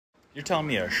You're telling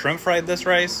me I shrimp fried this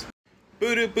rice?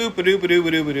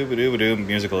 Boo-doo-boo-ba-doo-ba-doo-ba-doo-ba-doo-ba-doo.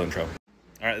 Musical intro.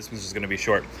 Alright, this one's just going to be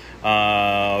short.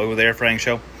 With the air frying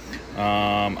show.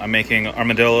 I'm making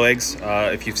armadillo eggs.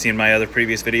 If you've seen my other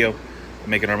previous video, I'm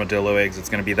making armadillo eggs. It's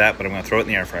going to be that, but I'm going to throw it in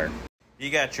the air fryer. You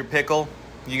got your pickle,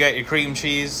 you got your cream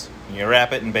cheese, and you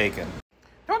wrap it in bacon.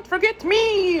 Don't forget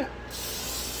me!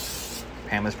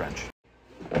 Ham is French.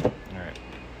 Alright.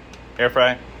 Air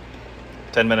fry.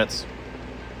 10 minutes.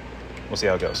 We'll see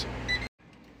how it goes.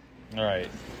 Alright.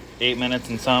 8 minutes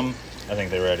and some. I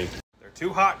think they're ready. They're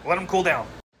too hot. Let them cool down.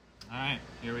 Alright,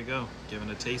 here we go. Giving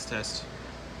a taste test.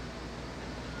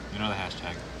 You know the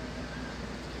hashtag.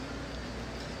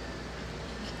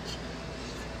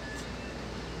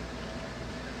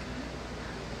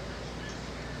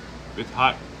 It's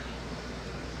hot,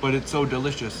 but it's so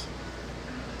delicious.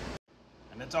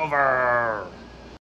 And it's over.